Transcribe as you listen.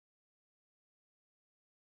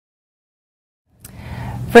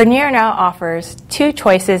Vernier now offers two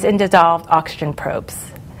choices in dissolved oxygen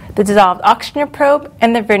probes: the dissolved oxygen probe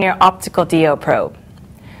and the Vernier optical DO probe.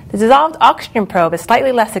 The dissolved oxygen probe is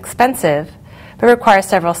slightly less expensive, but requires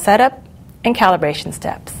several setup and calibration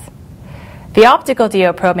steps. The optical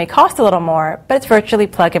DO probe may cost a little more, but it's virtually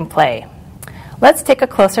plug and play. Let's take a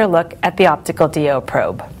closer look at the optical DO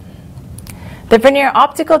probe. The Vernier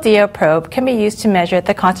optical DO probe can be used to measure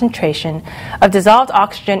the concentration of dissolved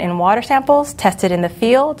oxygen in water samples tested in the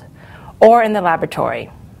field or in the laboratory.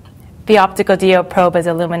 The optical DO probe is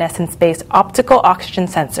a luminescence-based optical oxygen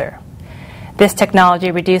sensor. This technology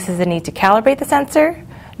reduces the need to calibrate the sensor,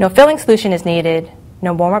 no filling solution is needed,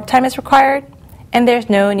 no warm-up time is required, and there's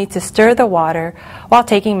no need to stir the water while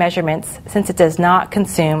taking measurements since it does not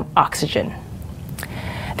consume oxygen.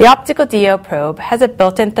 The optical DO probe has a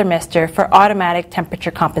built-in thermistor for automatic temperature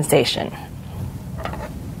compensation.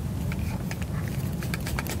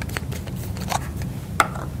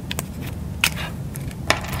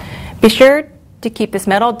 Be sure to keep this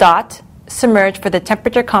metal dot submerged for the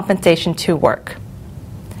temperature compensation to work.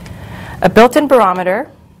 A built-in barometer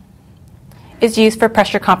is used for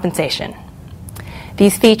pressure compensation.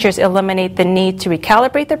 These features eliminate the need to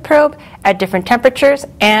recalibrate the probe at different temperatures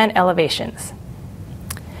and elevations.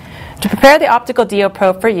 To prepare the optical DO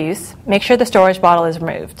probe for use, make sure the storage bottle is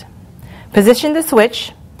removed. Position the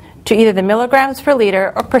switch to either the milligrams per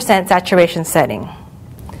liter or percent saturation setting.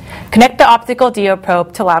 Connect the optical DO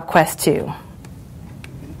probe to LabQuest 2.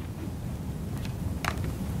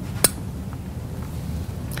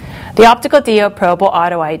 The optical DO probe will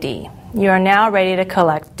auto ID. You are now ready to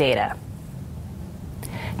collect data.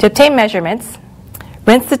 To obtain measurements,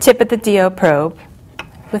 rinse the tip of the DO probe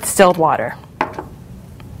with distilled water.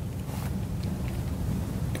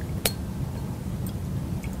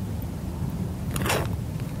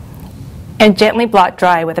 And gently blot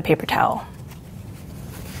dry with a paper towel.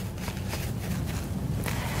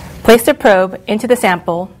 Place the probe into the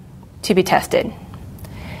sample to be tested.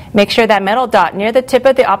 Make sure that metal dot near the tip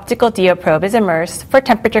of the optical DO probe is immersed for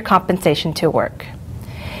temperature compensation to work.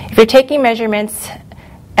 If you're taking measurements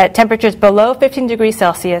at temperatures below 15 degrees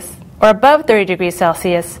Celsius or above 30 degrees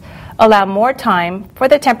Celsius, allow more time for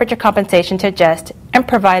the temperature compensation to adjust and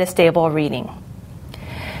provide a stable reading.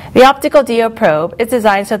 The optical DO probe is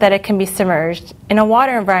designed so that it can be submerged in a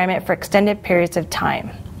water environment for extended periods of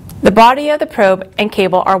time. The body of the probe and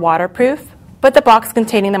cable are waterproof, but the box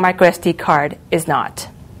containing the microSD card is not.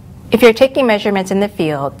 If you're taking measurements in the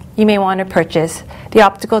field, you may want to purchase the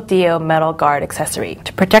optical DO metal guard accessory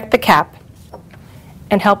to protect the cap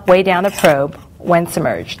and help weigh down the probe when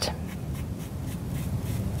submerged.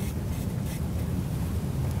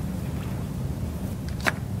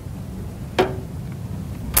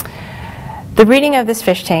 The reading of this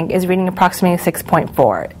fish tank is reading approximately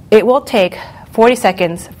 6.4. It will take 40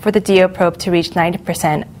 seconds for the DO probe to reach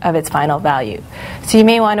 90% of its final value. So you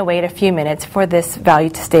may want to wait a few minutes for this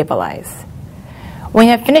value to stabilize. When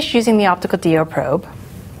you have finished using the optical DO probe,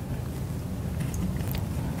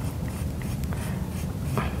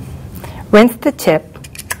 rinse the tip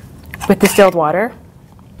with distilled water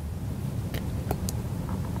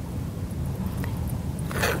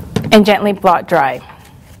and gently blot dry.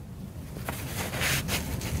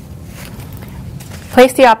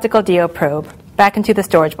 Place the optical DO probe back into the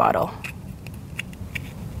storage bottle.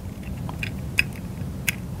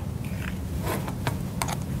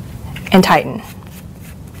 And tighten.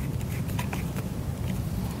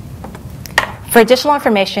 For additional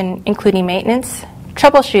information, including maintenance,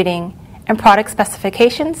 troubleshooting, and product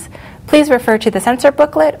specifications, please refer to the sensor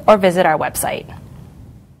booklet or visit our website.